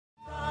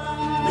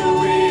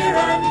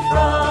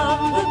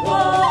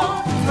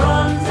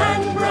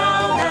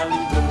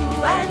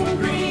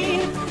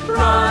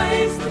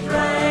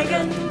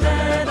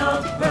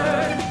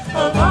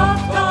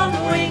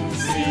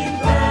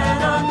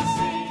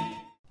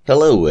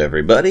Hello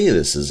everybody,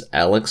 this is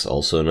Alex,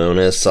 also known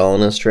as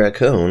Solanus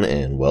Dracone,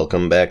 and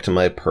welcome back to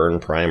my Pern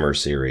Primer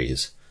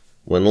series.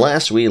 When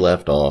last we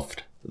left off,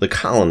 the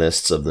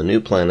colonists of the new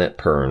planet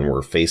Pern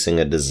were facing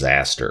a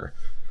disaster.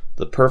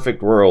 The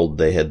perfect world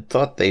they had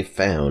thought they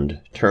found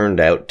turned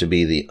out to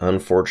be the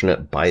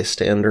unfortunate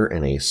bystander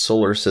in a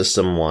solar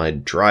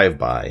system-wide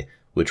drive-by,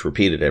 which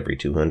repeated every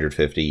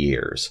 250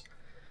 years.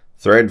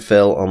 Thread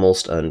fell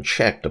almost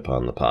unchecked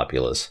upon the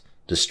populace,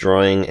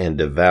 destroying and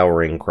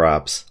devouring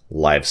crops,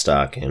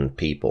 livestock, and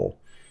people.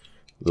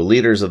 The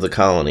leaders of the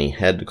colony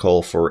had to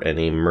call for an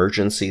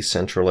emergency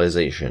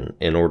centralization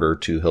in order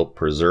to help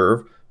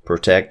preserve,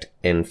 protect,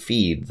 and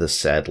feed the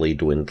sadly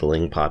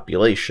dwindling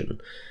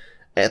population.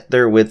 At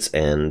their wits'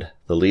 end,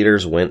 the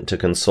leaders went to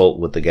consult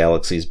with the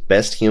galaxy's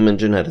best human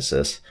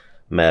geneticist,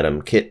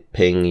 Madame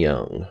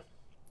Pt3.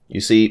 You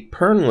see,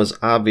 Pern was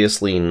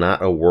obviously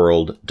not a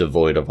world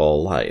devoid of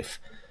all life.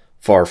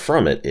 Far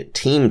from it, it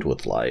teemed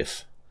with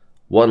life.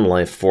 One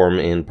life form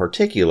in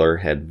particular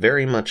had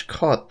very much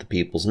caught the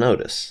people's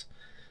notice.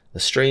 A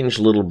strange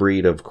little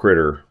breed of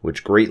critter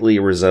which greatly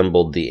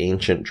resembled the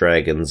ancient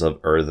dragons of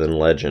earthen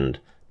legend,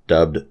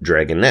 dubbed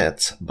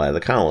dragonettes by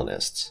the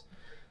colonists.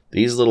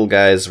 These little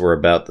guys were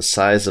about the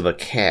size of a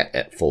cat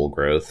at full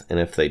growth, and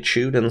if they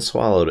chewed and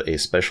swallowed a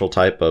special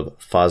type of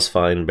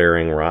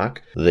phosphine-bearing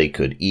rock, they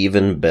could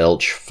even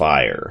belch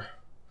fire.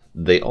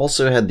 They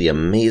also had the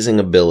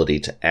amazing ability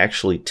to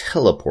actually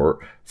teleport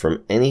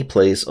from any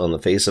place on the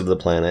face of the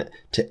planet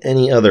to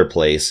any other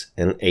place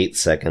in 8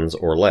 seconds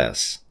or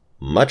less.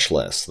 Much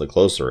less the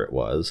closer it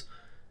was.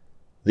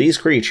 These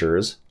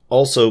creatures,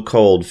 also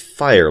called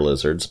fire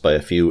lizards by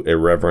a few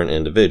irreverent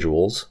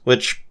individuals,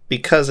 which,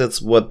 because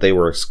it's what they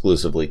were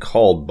exclusively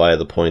called by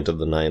the point of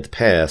the 9th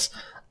pass,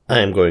 I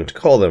am going to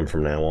call them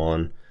from now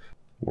on,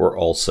 were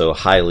also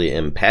highly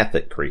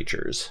empathic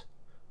creatures.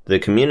 They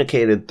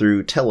communicated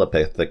through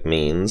telepathic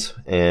means,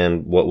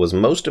 and what was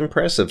most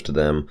impressive to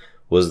them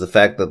was the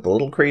fact that the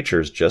little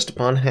creatures, just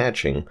upon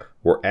hatching,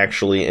 were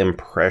actually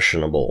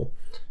impressionable,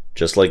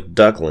 just like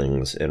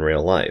ducklings in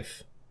real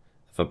life.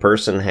 If a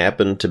person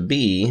happened to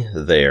be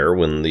there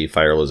when the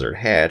fire lizard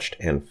hatched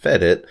and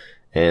fed it,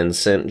 and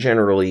sent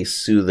generally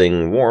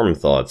soothing, warm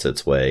thoughts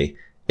its way,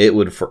 it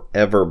would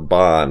forever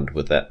bond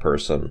with that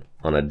person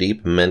on a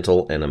deep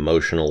mental and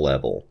emotional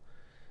level.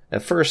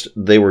 At first,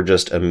 they were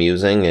just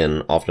amusing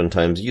and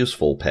oftentimes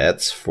useful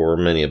pets for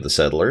many of the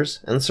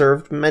settlers, and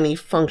served many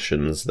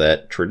functions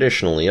that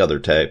traditionally other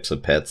types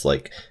of pets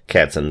like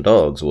cats and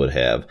dogs would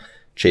have,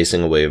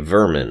 chasing away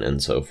vermin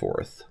and so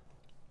forth.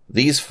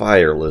 These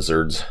fire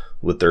lizards,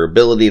 with their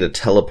ability to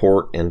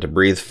teleport and to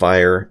breathe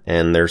fire,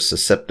 and their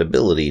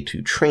susceptibility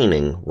to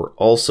training, were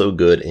also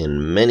good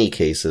in many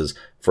cases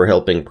for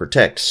helping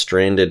protect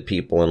stranded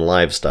people and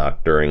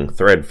livestock during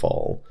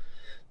threadfall.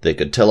 They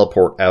could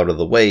teleport out of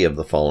the way of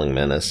the falling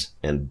menace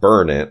and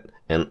burn it,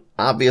 and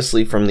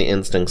obviously from the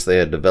instincts they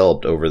had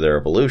developed over their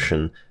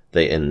evolution,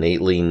 they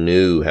innately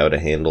knew how to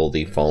handle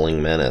the falling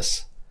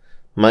menace.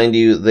 Mind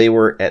you, they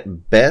were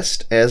at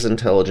best as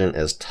intelligent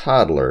as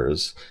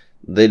toddlers.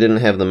 They didn't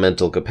have the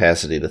mental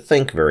capacity to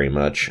think very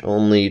much,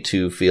 only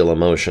to feel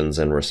emotions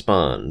and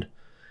respond.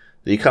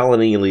 The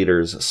colony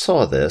leaders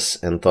saw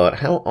this and thought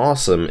how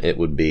awesome it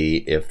would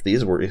be if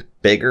these were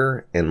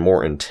bigger and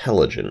more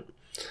intelligent.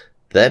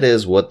 That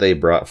is what they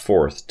brought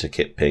forth to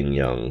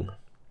Pt3.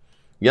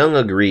 Young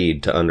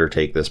agreed to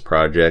undertake this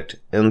project,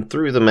 and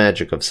through the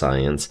magic of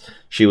science,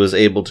 she was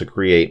able to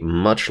create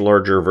much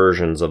larger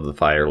versions of the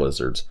fire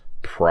lizards,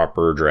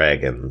 proper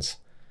dragons.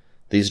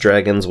 These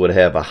dragons would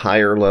have a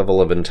higher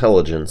level of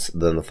intelligence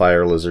than the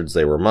fire lizards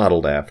they were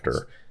modeled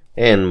after,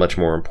 and much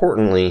more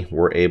importantly,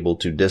 were able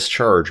to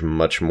discharge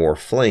much more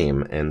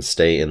flame and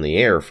stay in the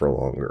air for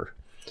longer.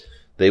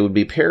 They would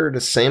be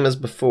paired same as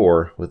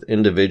before with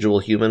individual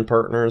human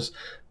partners,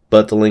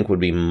 but the link would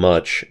be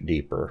much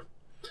deeper.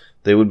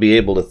 They would be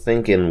able to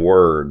think in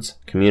words,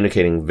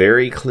 communicating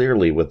very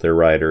clearly with their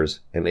riders,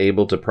 and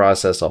able to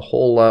process a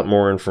whole lot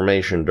more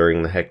information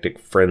during the hectic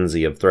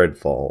frenzy of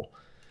threadfall.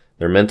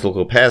 Their mental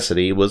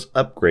capacity was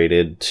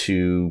upgraded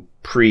to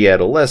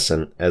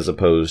pre-adolescent as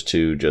opposed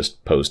to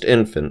just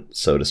post-infant,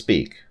 so to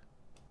speak.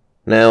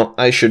 Now,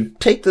 I should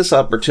take this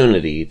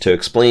opportunity to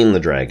explain the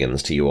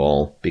dragons to you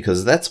all,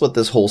 because that's what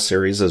this whole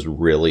series is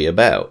really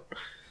about.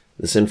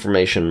 This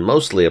information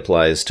mostly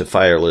applies to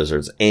fire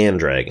lizards and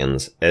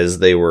dragons, as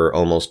they were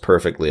almost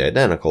perfectly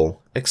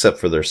identical, except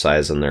for their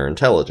size and their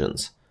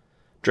intelligence.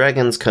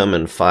 Dragons come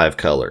in 5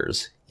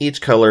 colors,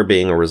 each color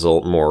being a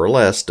result more or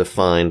less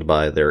defined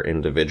by their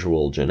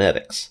individual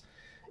genetics.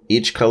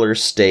 Each color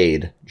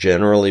stayed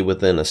generally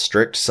within a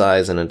strict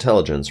size and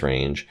intelligence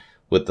range,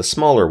 with the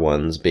smaller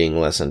ones being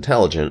less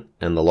intelligent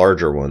and the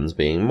larger ones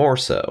being more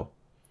so.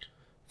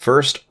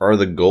 First are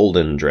the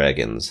golden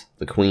dragons,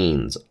 the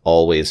queens,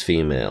 always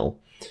female.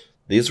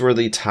 These were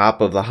the top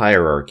of the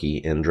hierarchy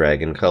in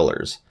dragon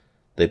colors.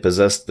 They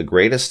possessed the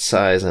greatest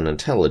size and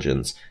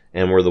intelligence,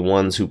 and were the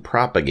ones who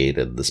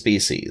propagated the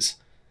species.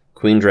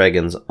 Queen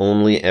dragons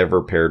only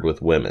ever paired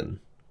with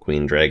women.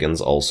 Queen dragons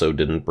also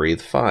didn't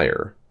breathe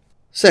fire.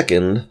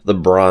 Second, the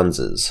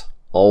bronzes.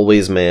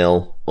 Always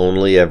male,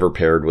 only ever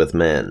paired with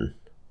men.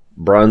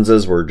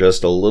 Bronzes were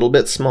just a little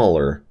bit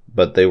smaller,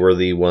 but they were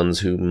the ones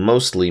who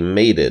mostly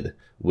mated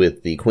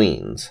with the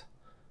queens.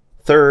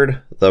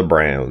 Third, the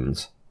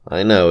browns.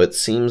 I know, it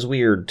seems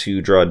weird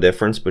to draw a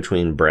difference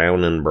between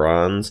brown and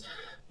bronze,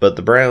 but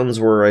the browns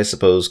were, I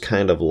suppose,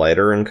 kind of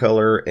lighter in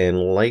color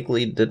and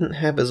likely didn't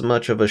have as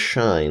much of a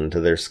shine to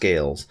their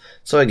scales,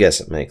 so I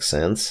guess it makes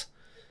sense.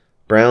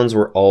 Browns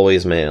were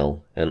always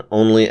male, and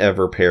only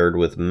ever paired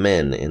with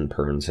men in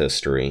Pern's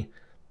history,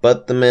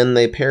 but the men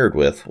they paired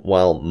with,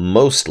 while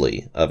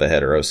mostly of a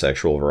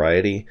heterosexual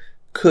variety,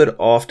 could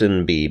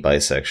often be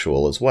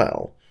bisexual as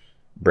well.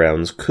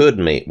 Browns could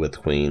mate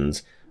with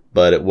queens,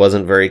 but it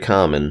wasn't very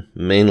common,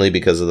 mainly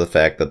because of the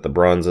fact that the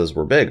bronzes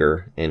were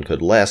bigger and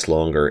could last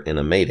longer in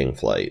a mating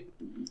flight.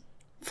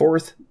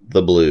 Fourth,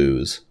 the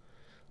blues.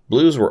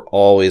 Blues were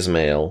always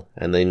male,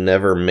 and they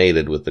never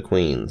mated with the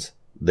queens.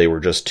 They were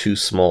just too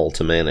small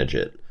to manage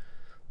it.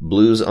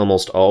 Blues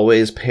almost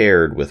always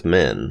paired with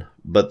men,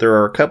 but there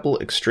are a couple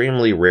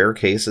extremely rare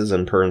cases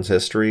in Pern's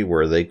history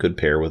where they could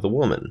pair with a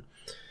woman.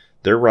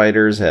 Their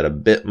writers had a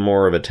bit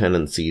more of a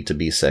tendency to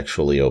be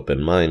sexually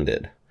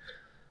open-minded.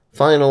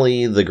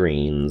 Finally, the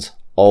greens.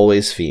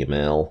 Always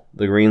female.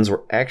 The greens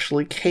were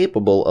actually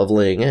capable of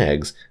laying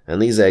eggs, and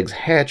these eggs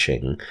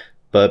hatching,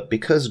 but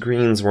because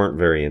greens weren't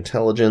very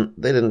intelligent,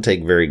 they didn't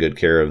take very good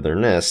care of their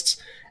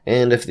nests,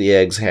 and if the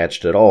eggs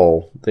hatched at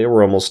all, they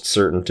were almost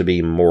certain to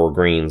be more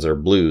greens or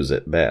blues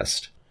at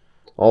best.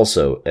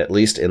 Also, at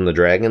least in the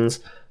dragons,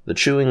 the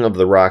chewing of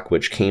the rock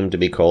which came to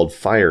be called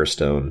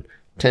firestone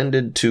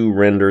tended to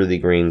render the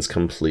greens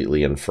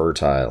completely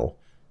infertile.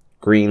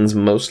 Greens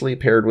mostly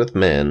paired with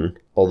men,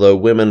 although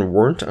women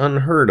weren't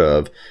unheard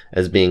of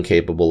as being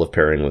capable of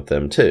pairing with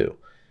them too.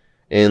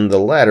 In the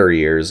latter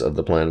years of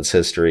the planet's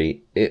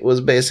history, it was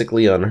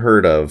basically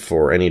unheard of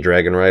for any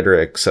dragon rider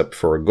except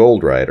for a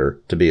gold rider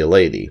to be a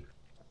lady,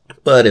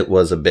 but it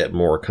was a bit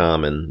more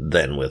common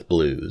than with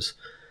blues.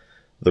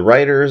 The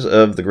riders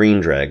of the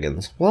green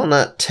dragons, while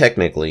not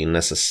technically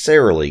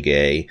necessarily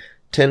gay,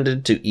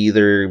 tended to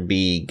either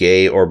be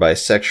gay or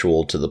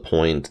bisexual to the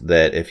point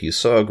that if you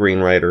saw a green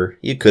rider,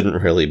 you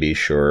couldn't really be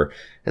sure,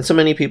 and so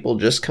many people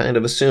just kind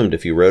of assumed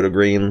if you rode a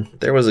green,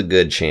 there was a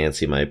good chance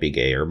he might be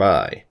gay or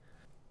bi.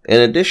 In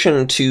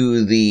addition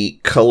to the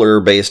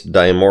color-based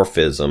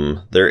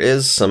dimorphism, there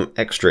is some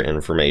extra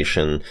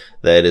information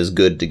that is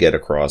good to get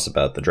across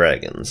about the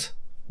dragons.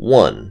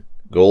 1.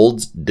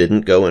 Golds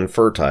didn't go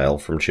infertile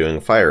from chewing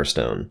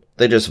firestone,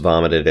 they just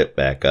vomited it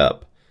back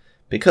up.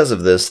 Because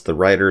of this, the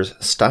riders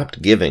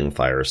stopped giving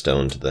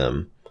firestone to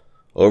them.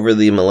 Over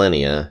the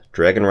millennia,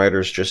 dragon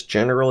riders just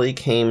generally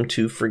came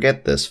to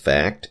forget this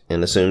fact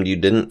and assumed you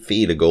didn't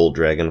feed a gold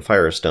dragon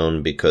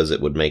firestone because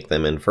it would make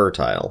them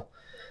infertile.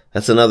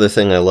 That's another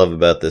thing I love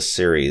about this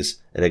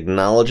series. It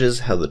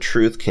acknowledges how the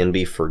truth can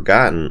be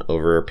forgotten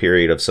over a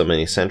period of so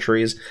many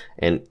centuries,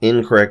 and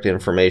incorrect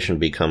information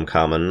become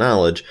common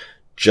knowledge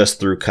just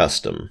through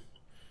custom.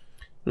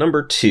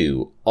 Number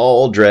 2.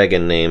 All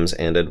dragon names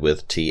ended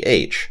with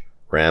TH.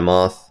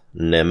 Ramoth,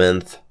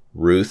 Nementh,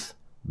 Ruth,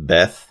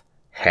 Beth,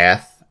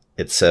 Hath,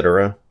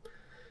 etc.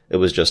 It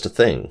was just a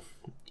thing.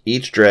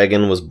 Each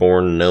dragon was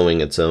born knowing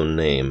its own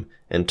name,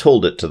 and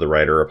told it to the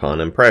writer upon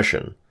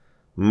impression.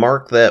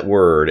 Mark that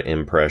word,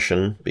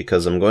 impression,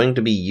 because I'm going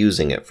to be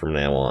using it from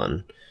now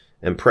on.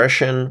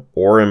 Impression,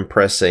 or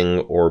impressing,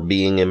 or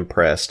being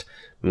impressed,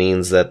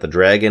 means that the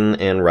dragon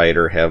and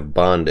writer have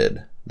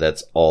bonded.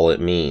 That's all it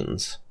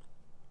means.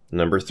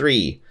 Number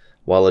 3.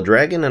 While a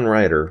dragon and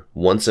writer,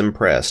 once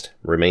impressed,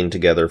 remained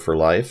together for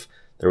life,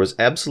 there was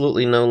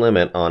absolutely no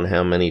limit on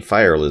how many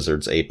fire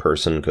lizards a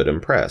person could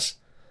impress.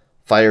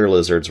 Fire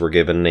lizards were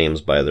given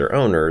names by their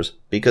owners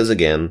because,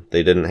 again,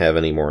 they didn't have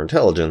any more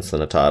intelligence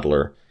than a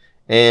toddler,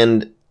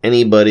 and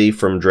anybody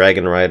from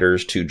dragon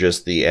riders to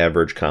just the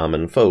average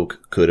common folk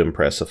could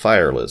impress a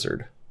fire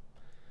lizard.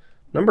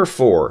 Number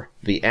 4.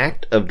 The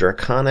act of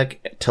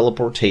draconic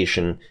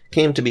teleportation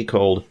came to be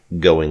called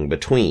going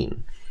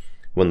between.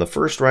 When the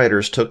first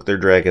riders took their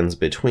dragons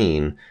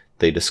between,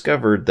 they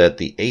discovered that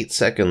the 8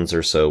 seconds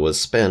or so was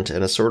spent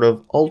in a sort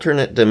of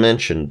alternate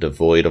dimension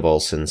devoid of all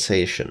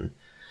sensation.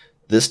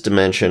 This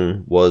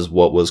dimension was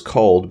what was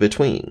called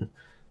between.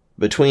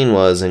 Between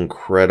was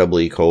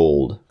incredibly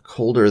cold,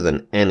 colder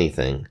than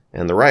anything,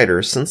 and the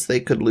riders, since they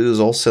could lose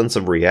all sense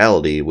of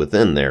reality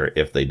within there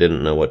if they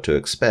didn't know what to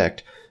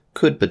expect,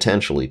 could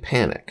potentially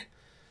panic.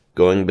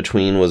 Going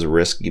between was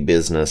risky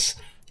business,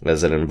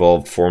 as it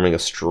involved forming a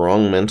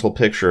strong mental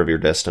picture of your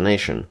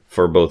destination,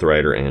 for both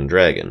rider and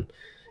dragon.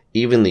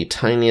 Even the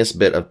tiniest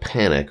bit of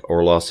panic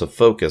or loss of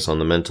focus on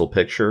the mental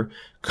picture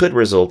could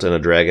result in a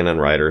dragon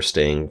and rider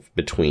staying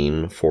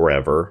between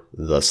forever,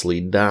 thusly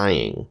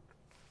dying.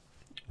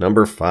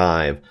 Number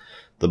 5.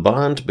 The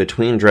bond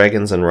between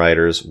dragons and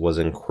riders was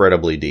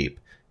incredibly deep,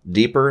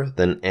 deeper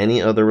than any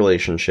other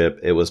relationship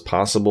it was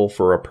possible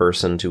for a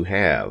person to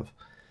have.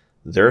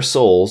 Their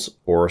souls,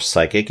 or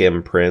psychic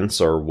imprints,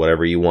 or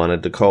whatever you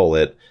wanted to call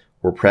it,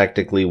 were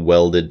practically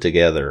welded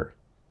together.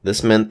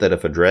 This meant that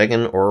if a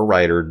dragon or a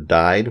rider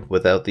died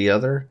without the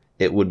other,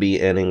 it would be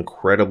an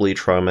incredibly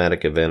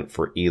traumatic event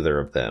for either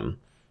of them.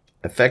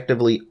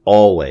 Effectively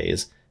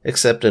always,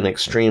 except in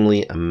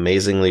extremely,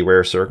 amazingly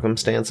rare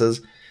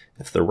circumstances,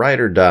 if the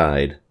rider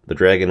died, the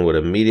dragon would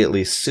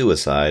immediately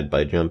suicide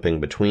by jumping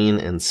between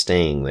and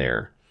staying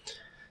there.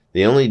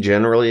 The only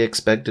generally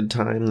expected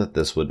time that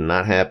this would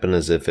not happen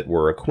is if it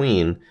were a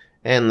queen,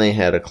 and they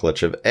had a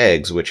clutch of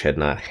eggs which had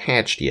not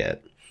hatched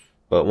yet.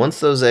 But once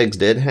those eggs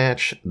did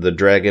hatch, the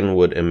dragon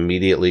would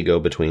immediately go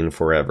between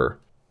forever.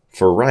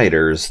 For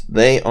riders,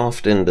 they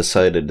often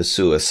decided to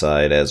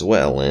suicide as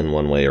well in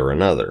one way or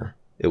another.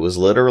 It was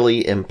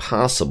literally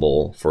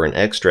impossible for an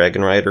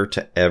ex-dragon rider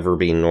to ever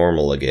be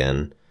normal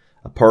again.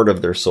 A part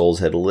of their souls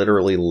had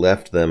literally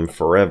left them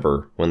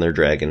forever when their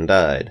dragon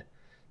died.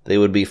 They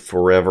would be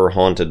forever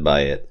haunted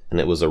by it, and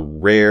it was a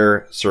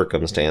rare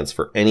circumstance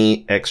for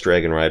any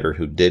ex-dragon rider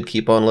who did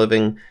keep on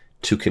living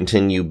to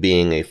continue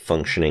being a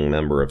functioning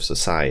member of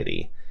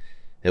society.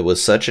 It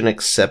was such an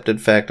accepted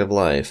fact of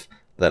life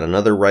that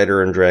another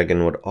rider and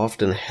dragon would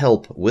often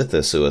help with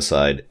a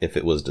suicide if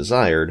it was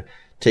desired,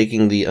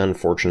 taking the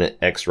unfortunate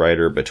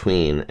ex-rider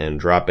between and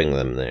dropping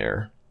them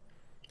there.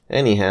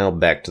 Anyhow,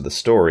 back to the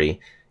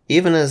story.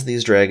 Even as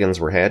these dragons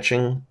were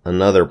hatching,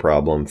 another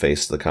problem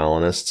faced the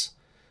colonists.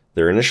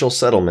 Their initial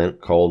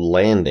settlement, called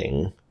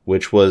Landing,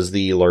 which was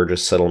the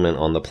largest settlement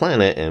on the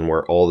planet and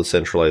where all the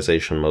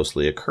centralization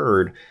mostly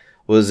occurred,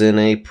 was in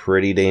a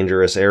pretty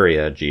dangerous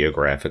area,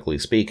 geographically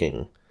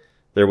speaking.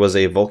 There was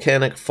a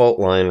volcanic fault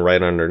line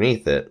right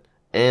underneath it,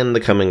 and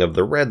the coming of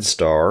the Red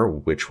Star,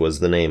 which was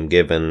the name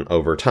given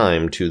over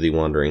time to the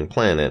wandering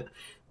planet,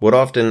 would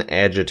often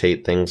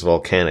agitate things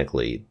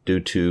volcanically due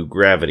to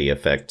gravity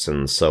effects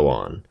and so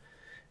on.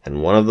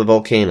 And one of the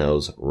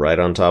volcanoes, right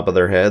on top of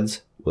their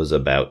heads, was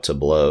about to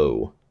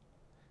blow.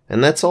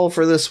 And that's all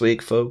for this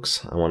week,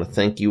 folks. I want to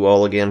thank you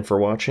all again for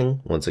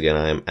watching. Once again,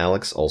 I am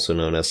Alex, also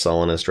known as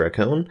Solanus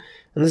Dracone,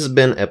 and this has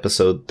been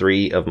episode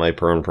 3 of my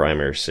Pern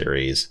Primer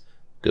series.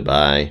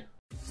 Goodbye.